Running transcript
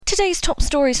Today's top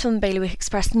stories from the Bailiwick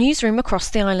Express newsroom across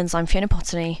the islands. I'm Fiona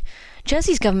Potney.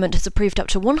 Jersey's government has approved up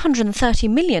to $130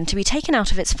 million to be taken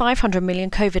out of its $500 million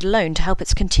COVID loan to help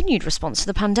its continued response to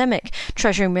the pandemic.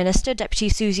 Treasury Minister Deputy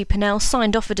Susie Pennell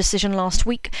signed off a decision last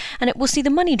week, and it will see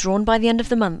the money drawn by the end of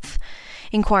the month.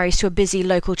 Inquiries to a busy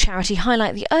local charity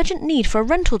highlight the urgent need for a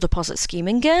rental deposit scheme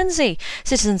in Guernsey.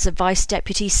 Citizens Advice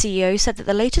Deputy CEO said that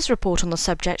the latest report on the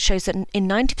subject shows that in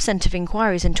 90% of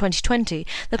inquiries in 2020,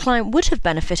 the client would have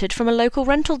benefited from a local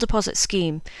rental deposit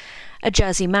scheme. A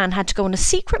Jersey man had to go on a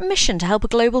secret mission to help a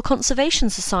global conservation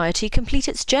society complete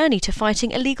its journey to fighting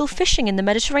illegal fishing in the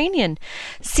Mediterranean.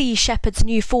 Sea Shepherd's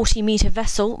new 40-metre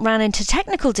vessel ran into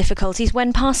technical difficulties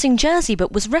when passing Jersey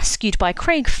but was rescued by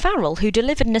Craig Farrell, who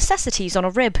delivered necessities on a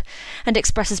rib. And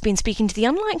Express has been speaking to the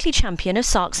unlikely champion of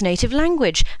Sark's native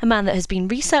language, a man that has been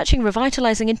researching,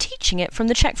 revitalising and teaching it from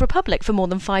the Czech Republic for more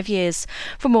than 5 years.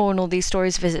 For more on all these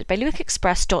stories, visit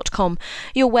bailiwickexpress.com.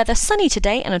 Your weather sunny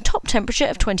today and a top temperature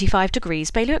of 25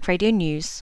 degrees. Bailiwick Radio News.